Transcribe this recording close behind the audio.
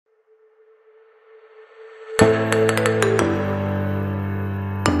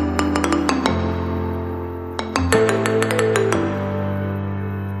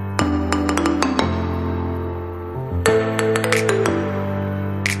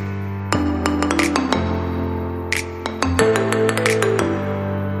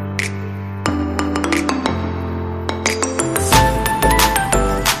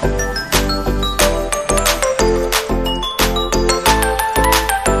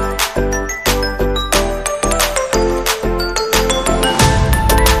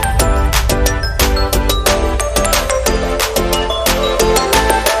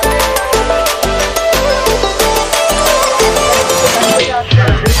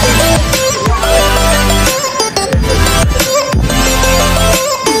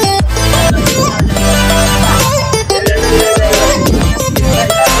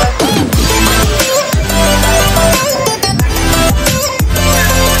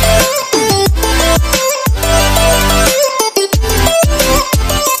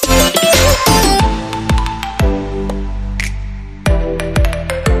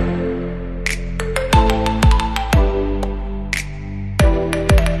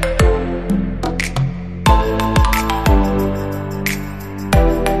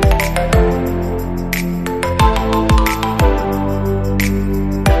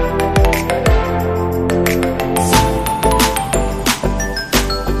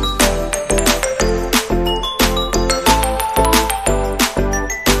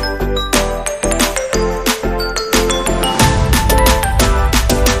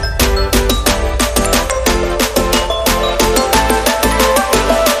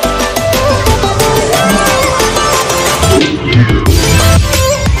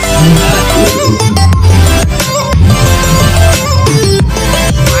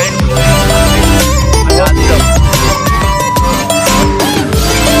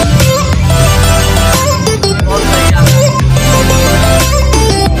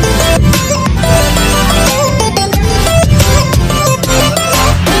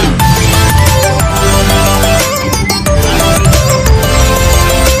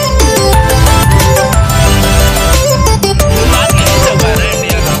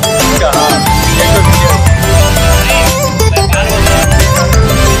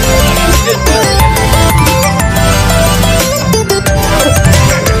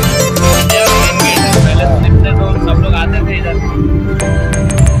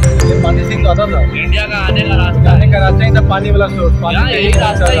वाला सोर्स यहाँ यही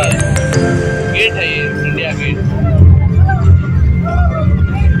रास्ता ही है, गेट है ये, इंडिया गेट।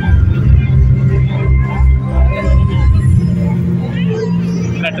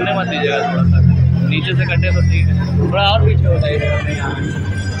 कटने मत दीजिएगा थोड़ा सा, नीचे से कटे तो ठीक है, थोड़ा और पीछे हो जाएगा।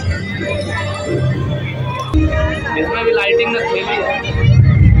 इसमें भी लाइटिंग में खेली है।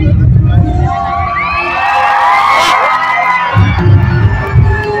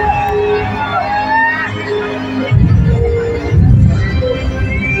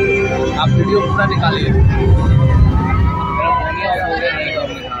 आप वीडियो पूरा निकालिए।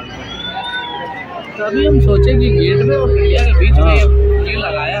 तो अभी हम सोचे कि गेट में और इंडिया के बीच में ये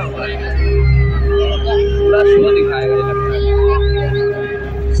लगाया हुआ है, पूरा शो दिखाएगा ये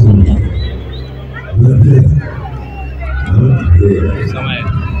लगता है। समय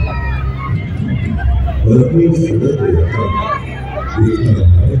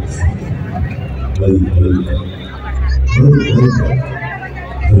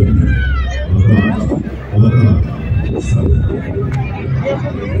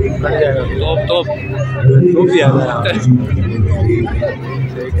तोप भी आ रहा है।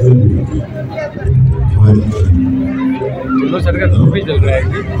 सर का तोप भी चल रहा है।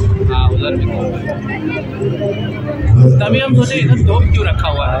 हाँ उधर भी तोप है। तभी हम सोचे इधर तोप क्यों रखा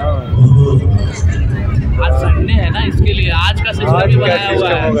हुआ है। आज संडे है ना, इसके लिए आज का सिस्टम भी बनाया हुआ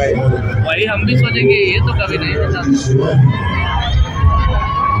है। वही हम भी सोचेंगे, ये तो कभी नहीं होता।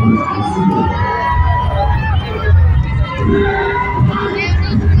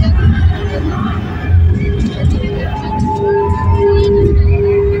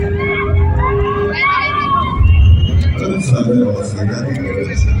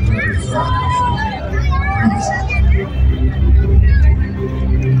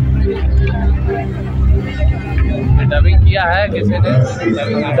 डबिंग किया है किसी ने,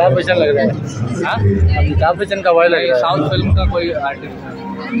 अमिताभ बच्चन लग रहा है। हाँ अमिताभ बच्चन का वॉइस लग रहा है, साउथ फिल्म का कोई आर्टिस्ट है।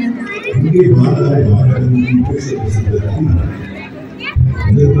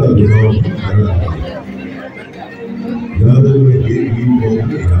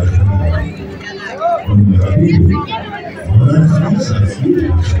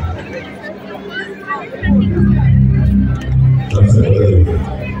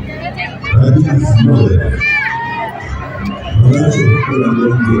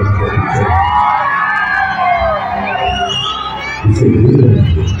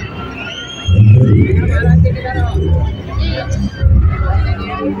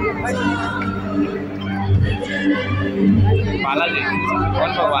 बालाजी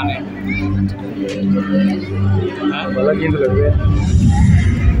कौन भगवान है? बालाजी लग रहे हैं।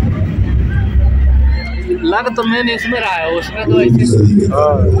 लग तो मैंने इसमें रहा है, उसमें तो ऐसे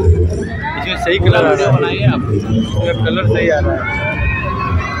इसमें सही कलर वीडियो बनाइए आप, उसमें कलर सही आ रहा है,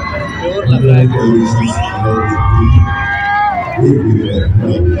 प्योर लग रहा है।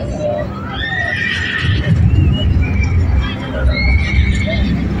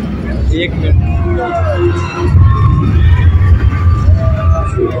 एक मिनट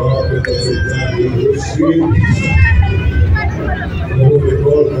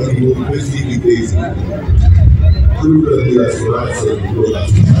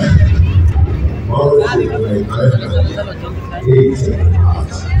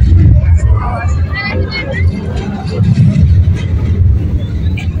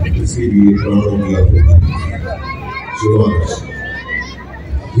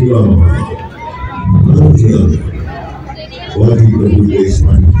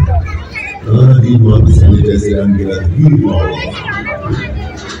इसीलिए जैसे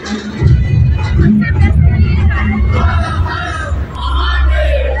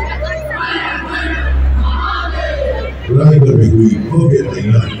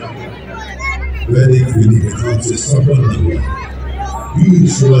वैदिक विधि के काम से संपन्न हुआ वीर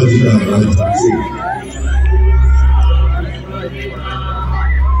शिवाजी का राज्य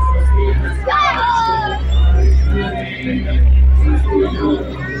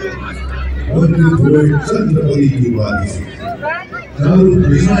चंद्रपरी की वादी से चारों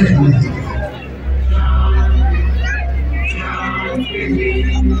दिशाएं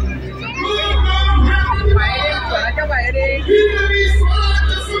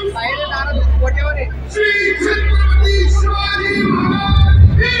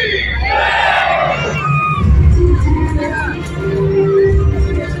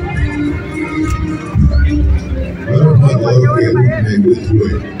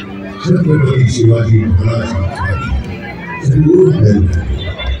छत्रपति शिवाजी महाराज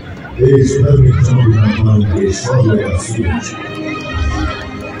देश भर में चमकदार के शौर्य का सूरज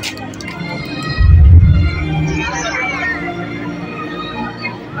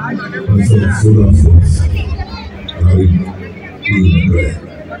सोलह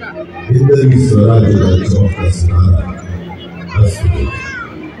जिंदगी स्वराज का सहारा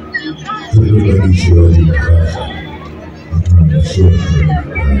छत्रपति शिवाजी महाराज अपना विश्व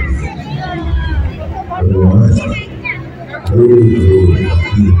भगवान करोड़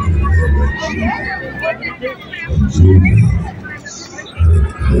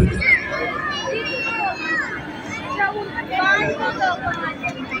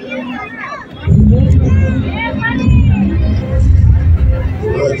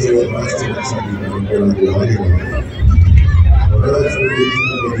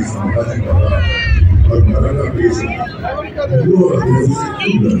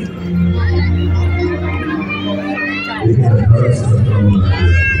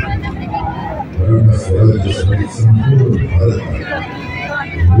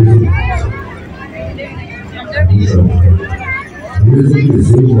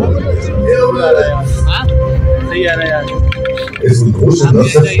सही आ रहा है यार। इस उद्घोष न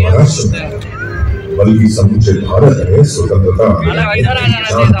सिर्फ महाराष्ट्र बल्कि समूचे भारत में स्वतंत्रता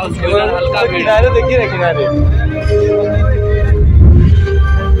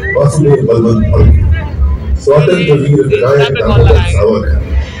वासुदेव बलवंत स्वतंत्र वीर विनायक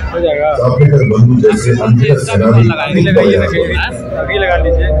सावरकर बंधु जैसे अंतिम सेनानी अभी लगा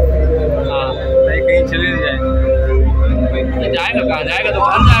लीजिए। कहीं चले जाए जाएगा, कहाँ जाएगा,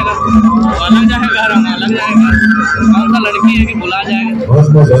 दुकान जाएगा, अलग जाएगा, अलग जाएगा। कौन सा लड़की है कि बुला जाएगा?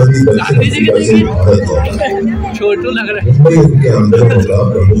 गांधी जी की देखिए, छोटू लग रहे हैं। उनके आंदोलन का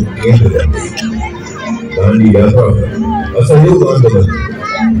प्रमुख केंद्र है। दांडी यात्रा असहयोग आंदोलन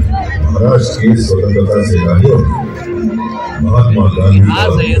महाराष्ट्र की स्वतंत्रता सेनानियों महात्मा गांधी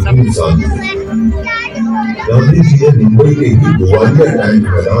गांधी जी ने मुंबई के ही ग्वालियर टैंक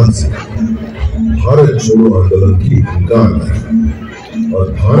मैदान से भारत छोड़ो आंदोलन की भूमिका और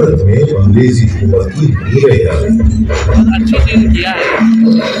भारत में अंग्रेजी हुकूमत की नींवें डाली। बहुत अच्छी चीज किया है,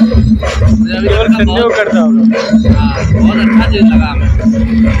 बहुत अच्छा चीज लगा,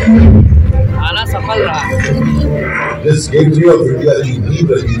 आना सफल रहा। जिस गेटवे ऑफ इंडिया की नींव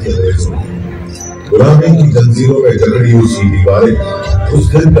रखी थी गुलामी की जंजीरों में जकड़ी हुई दीवारें उस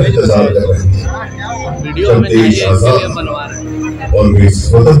दिन का इंतजार कर रही थी जब देश आजाद और वे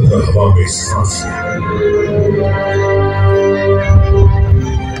स्वतंत्र हवा में सांस।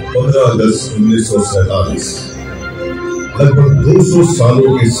 15 अगस्त 1947 लगभग 200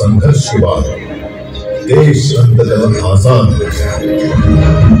 सालों के संघर्ष के बाद देश अंततः आजाद हो गया।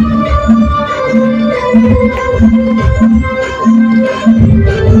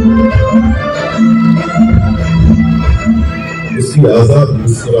 इसकी आजाद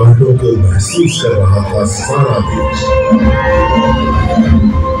मुस्कुराहटों को महसूस कर रहा था सारा देश।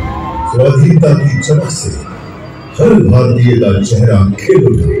 स्वाधीनता की चमक से हर भारतीय का चेहरा खिल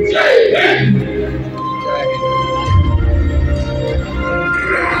उठा।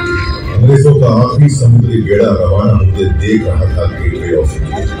 अंग्रेजों का आखिरी समुद्री बेड़ा रवाना होते देख रहा था गेटवे ऑफ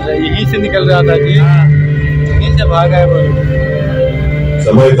इंडिया। यहीं से निकल रहा था जी, यहीं से भाग आए वो।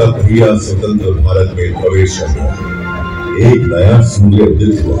 समय का पहिया स्वतंत्र भारत में प्रवेश कर गया। एक नया सूर्य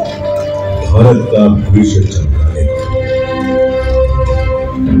उदित हुआ, भारत का भविष्य चमकाने।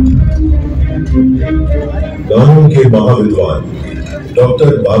 कानून के महाविद्वान डॉक्टर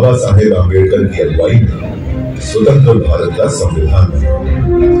बाबा साहेब आम्बेडकर की अगुवाई में स्वतंत्र भारत का संविधान बना।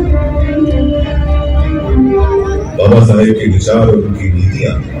 बाबा साहेब के विचार और उनकी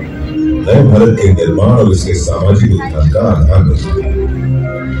नीतियां नए भारत के निर्माण और इसके सामाजिक उत्थान का आधार बनी।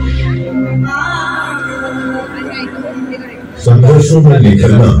 संघर्षों में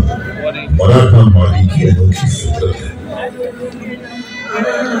निखरना मराठा माटी की अनोखी फितरत है।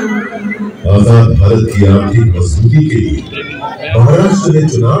 आजाद भारत की आर्थिक मजबूती के लिए महाराष्ट्र ने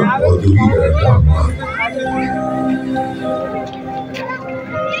चुना औद्योगिकरण का मार्ग।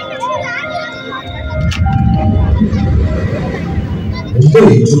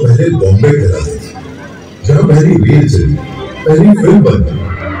 मुंबई जो पहले बॉम्बे कहलाती थी, जहां पहली रेल चली, पहली फिल्म बनी,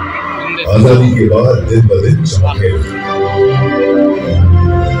 आजादी के बाद दिन ब दिन चमकने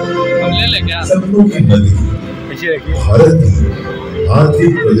लगी। सपनों की नदी भारत की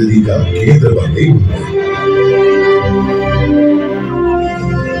आर्थिक प्रगति का केंद्र बन गई।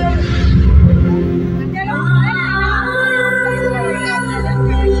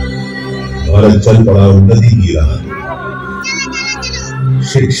 भारत चल पड़ा उन्नति की राह।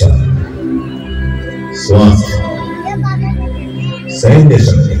 शिक्षा, स्वास्थ्य, सैन्य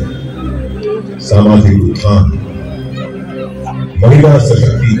शक्ति, सामाजिक उत्थान, महिला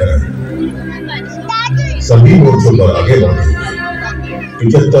सशक्तिकरण, सभी मोर्चों पर आगे बढ़े।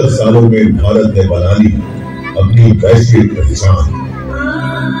 75 सालों में भारत ने बना ली अपनी वैश्विक पहचान।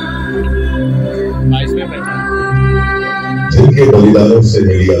 जिनके बलिदानों से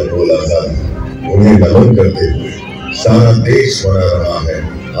मिली अनमोल आजादी, उन्हें नमन करते हुए सारा देश मना रहा है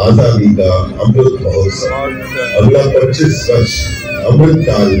आजादी का अमृत महोत्सव। अगला 25 वर्ष अमृत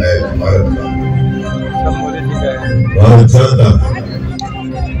काल है भारत का। भारत जानता है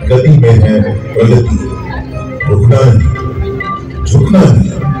गति में है प्रगति, रुकना नहीं, झुकना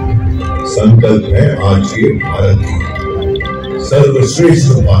नहीं। संकल्प है आज के भारत की, सर्वश्रेष्ठ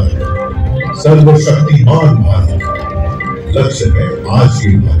भारत, सर्वशक्तिमान भारत। लक्ष्य है आज के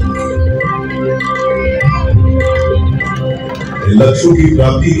भारत। लक्ष्यों की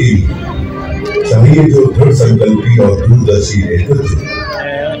प्राप्ति के लिए चाहिए जो दृढ़ संकल्पी और दूरदर्शी नेतृत्व।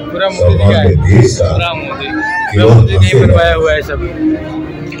 सौभाग्य देश का बनवाया हुआ है सब।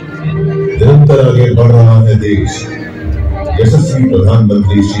 निरंतर आगे बढ़ रहा है देश यशस्वी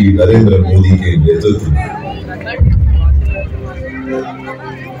प्रधानमंत्री श्री नरेंद्र मोदी के नेतृत्व में,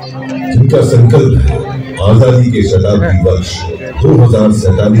 जिनका संकल्प है आजादी के शताब्दी वर्ष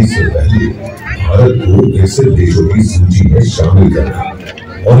 2047 से पहले भारत को विकसित देशों की सूची में शामिल करना,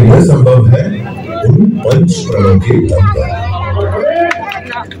 और यह संभव है उन 5 प्रणों के दम पर।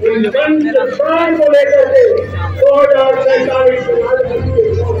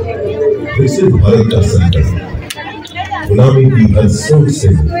 विकसित भारत का संकल्प गुलामी की हर सोच से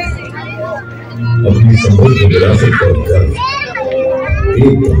अपनी समृद्ध विरासत पर गर्व,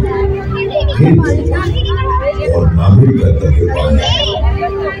 और नागरिक कर्तव्य पालना।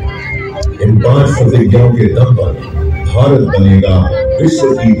 इन 5 प्रतिज्ञाओं के दम पर भारत बनेगा विश्व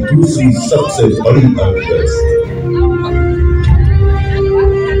की दूसरी सबसे बड़ी अर्थव्यवस्था।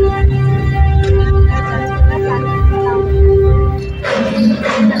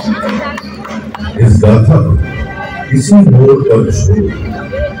 इस गाथा इसी मोड़ पर छोड़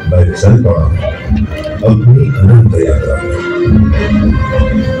मैं चल पड़ा अपनी अनंत यात्रा।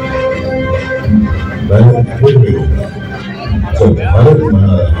 मैं फिर मिलूंगा जब भारत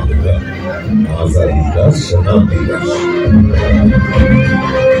मना रहा होगा आजादी का शताब्दी वर्ष।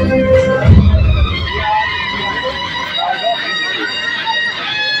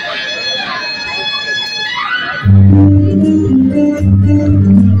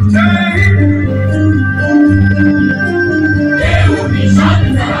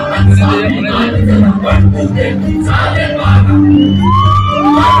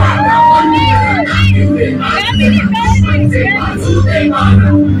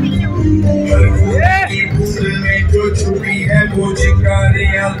 जो छुपी है वो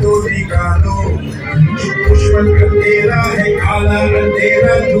चिंगारियां तो निकालो, दुश्मन का तेरा है काला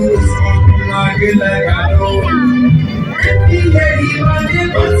तेरा, तू उसको आग लगा लो। यही बातें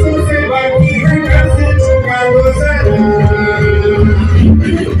बरसों से बाकी है, घर से छुपा दो जरा।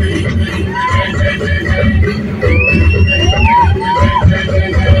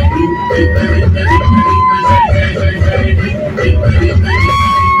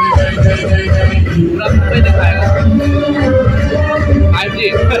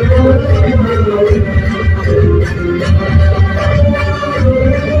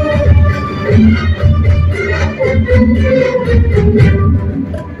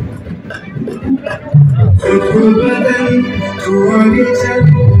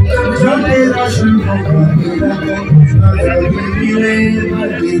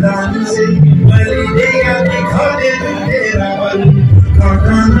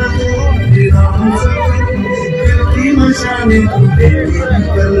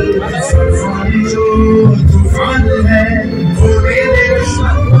 तूफान है वो मेरे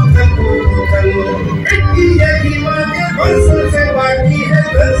बरसों से बाकी है,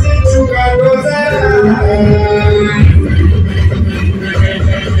 घर से चुका दो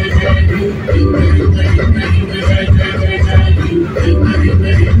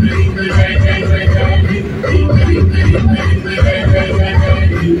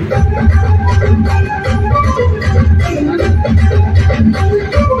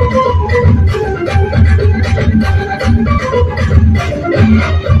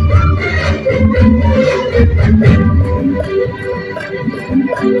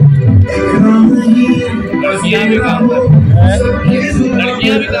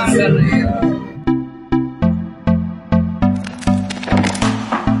लड़कियां भी काम कर रही हैं।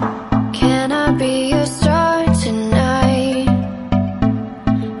 Can I be your star tonight?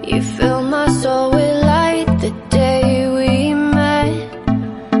 You fill my soul with light the day we met.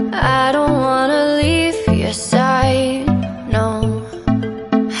 I don't wanna leave your side, no.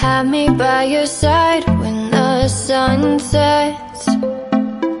 Have me by your side when the sun sets.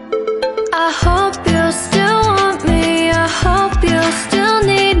 I hope you'll still want me, I hope you'll still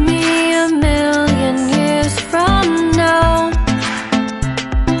need me 1,000,000 years from now.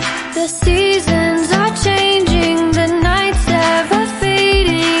 The seasons are changing, the nights that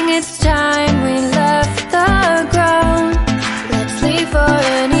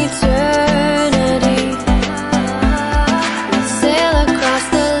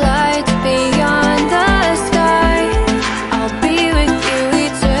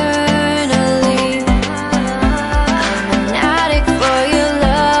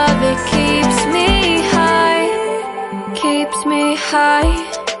high.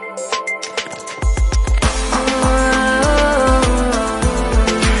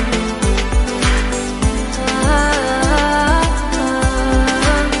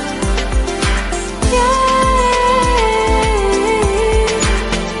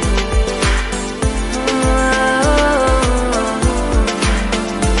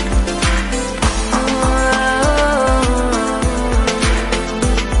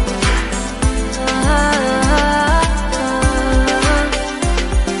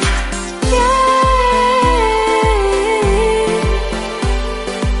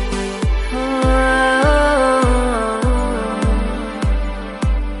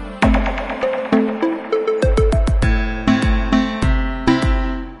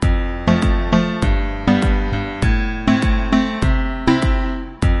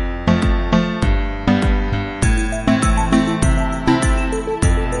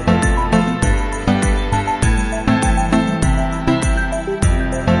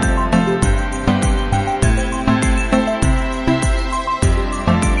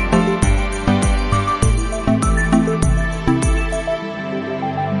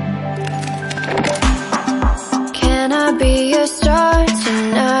 Can I be your star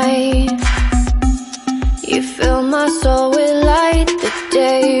tonight? You fill my soul with light the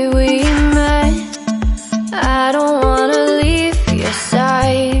day we met. I don't wanna leave your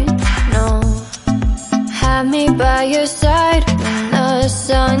side, no. Have me by your side when the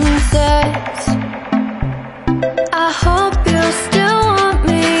sun sets. I hope you'll still want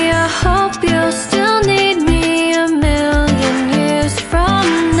me, I hope you'll still need me a million years from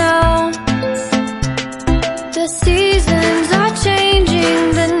now. The seasons are changing,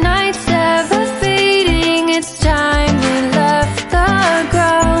 the nights ever fading. It's time we left the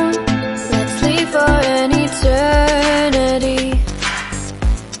ground. Let's leave for an eternity.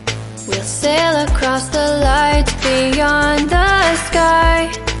 We'll sail across the lights beyond the sky.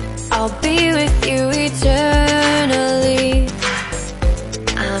 I'll be with you eternally.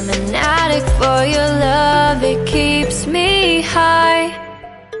 I'm an addict for your love. It keeps me high,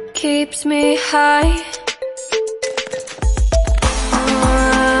 keeps me high.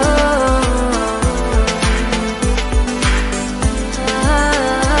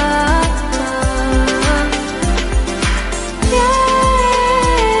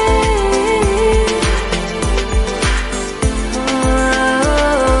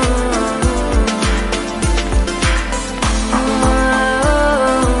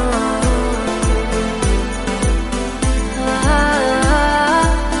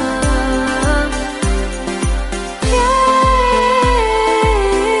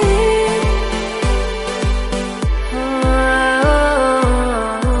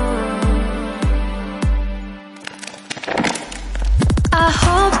 I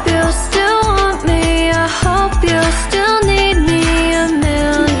hope you'll still want me, I hope you'll still need me a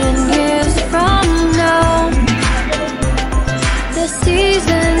million years from now. The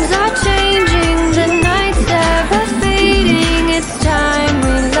seasons are changing, the nights ever fading. It's time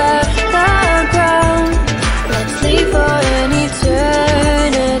we left the ground. Let's leave for an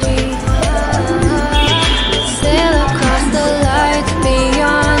eternity. Sail across the lights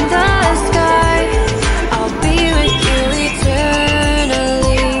beyond the sky. I'll be with you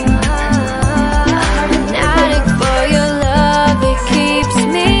eternally. I'm an addict for your love, it keeps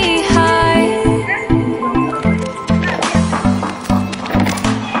me high.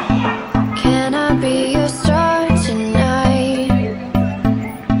 Can I be your star tonight?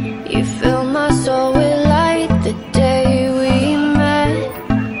 You fill my soul with light the day we met.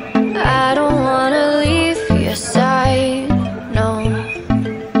 I don't wanna leave your side, no.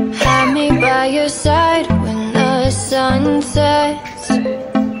 Have me by your side when the sun sets.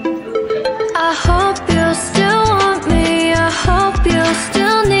 I hope you'll still want me, I hope you'll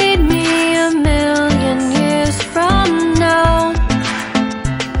still need me a million years from now.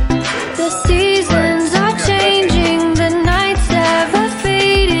 The seasons are changing, the nights ever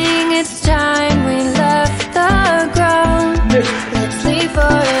fading. It's time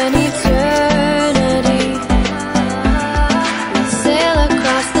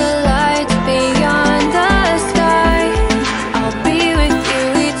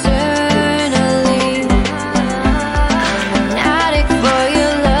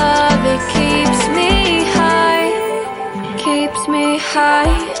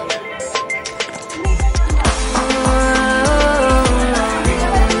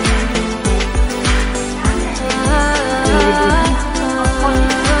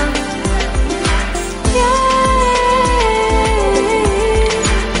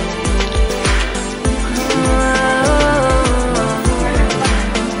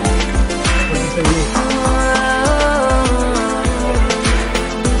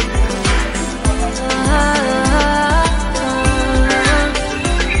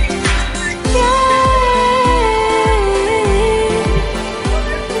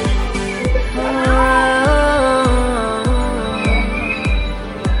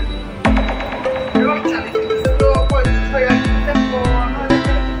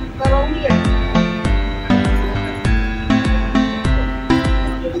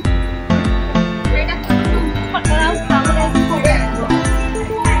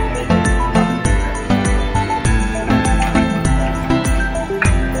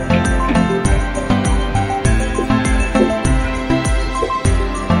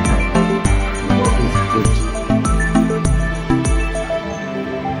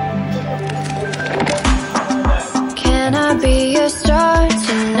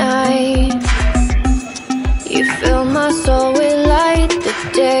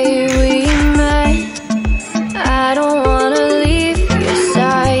day we met. I don't wanna leave your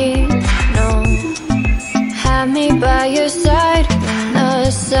side, no. Have me by your side when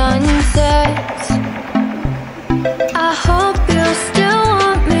the sun sets. I hope you'll still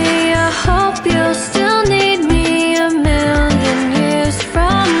want me, I hope you'll still need me 1,000,000 years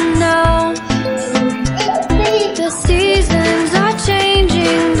from now. The seasons are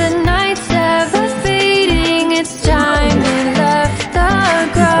changing, the nights ever fading. It's time we left the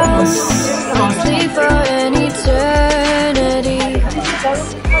ground. Sleep for an eternity.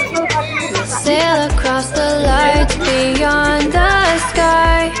 Sail across the lights beyond the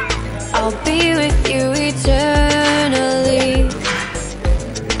sky. I'll be with you eternally.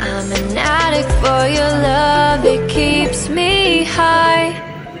 I'm an addict for your love. It keeps me high,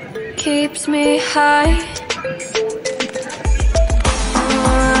 keeps me high.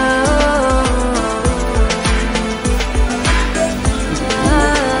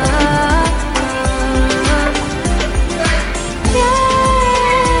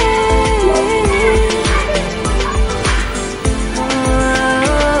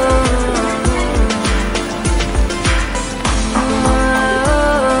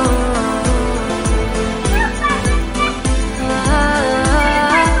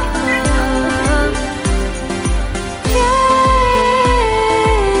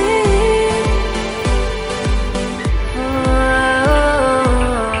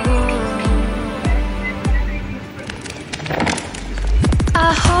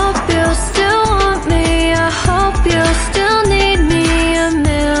 I hope you'll still want me, I hope you'll still need me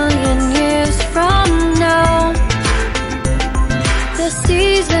 1,000,000 years from now. The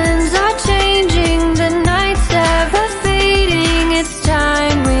seasons are changing, the nights ever fading. It's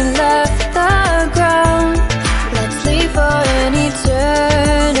time we left the ground. Let's leave for an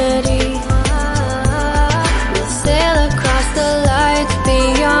eternity. We'll sail across the lights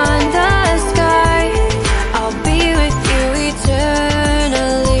beyond the sky. I'll be with you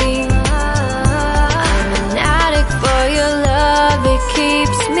eternally. I'm an addict for your love, it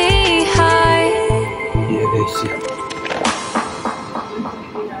keeps me high.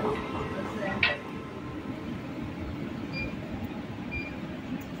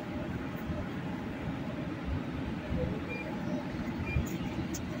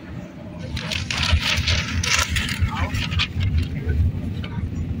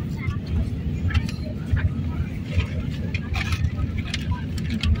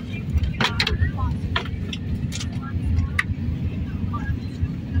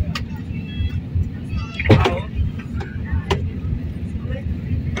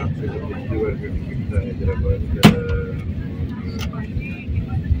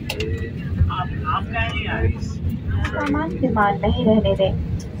 सामान बीमार नहीं रहने दें।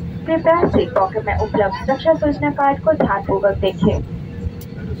 कृपया seat pocket में उपलब्ध रक्षा सूचना card को ध्यानपूर्वक देखें।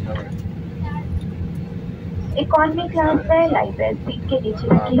 इकोनॉमी क्लास में लाइव वेस्ट सीट के नीचे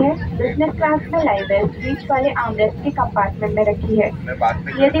रखी है। बिजनेस क्लास में लाइव वेस्ट बीच वाले आर्मरेस्ट के कंपार्टमेंट में रखी है।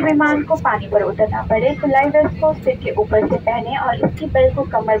 यदि विमान को पानी पर उतरना पड़े तो लाइव वेस्ट को सिर के ऊपर से पहने और इसकी बेल्ट को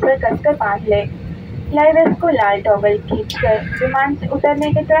कमर पर कसकर बांध लें। लाइव वेस्ट को लाल टॉवल खींचकर विमान से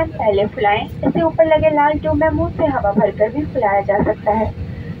उतरने के तुरंत पहले फुलाएं। इसे ऊपर लगे लाल ट्यूब में मुंह से हवा भरकर भी फुलाया जा सकता है।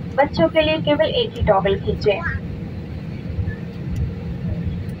 बच्चों के लिए केवल एक ही टॉवल खींचें।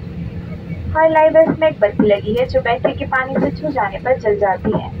 हर लाइव वेस्ट में एक बत्ती लगी है जो बैटरी के पानी से छू जाने पर जल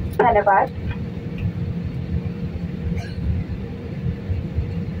जाती है। धन्यवाद।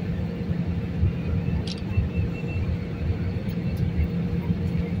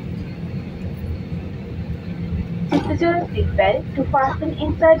 Secure your seatbelt. To fasten,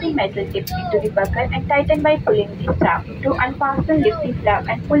 insert the metal tip into the buckle and tighten by pulling the strap. To unfasten, lift the flap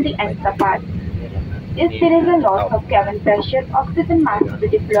and pull the ends apart. If there is a loss of cabin pressure, oxygen mask will be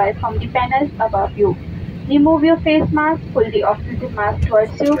deployed from the panels above you. Remove your face mask, pull the oxygen mask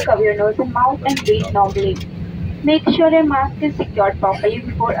towards you, cover your nose and mouth and breathe normally. Make sure your mask is secured properly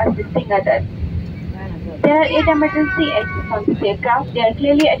before assisting others. There are 8 emergency exits on this aircraft. They are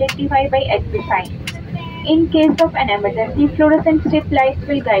clearly identified by exit signs. In case of an emergency, fluorescent strip lights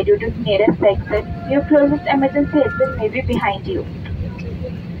will guide you to the nearest exit. Your closest emergency exit may be behind you.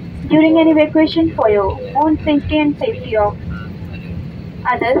 During an evacuation for your own safety and safety of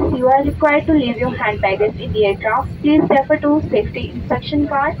others, you are required to leave your hand baggage in the aircraft. Please refer to safety instruction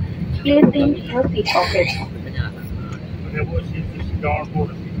card placed in your seat pocket.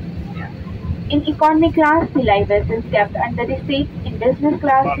 In economy class, the live vest is kept under the seat. In business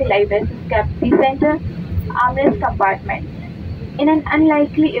class, the live vest is kept in the center armrest compartment. In an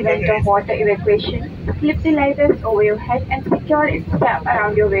unlikely event of water evacuation, slip the live vest over your head and secure its strap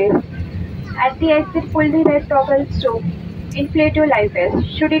around your waist. At the exit, pull the red toggles to Inflate your life vest.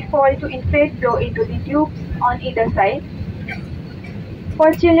 Should it fall to inflate, blow into the tubes on either side.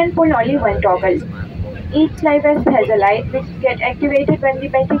 For children, pull only one toggle. Each life vest has a light which gets activated when the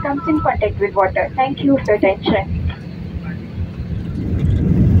battery comes in contact with water. Thank you for your attention.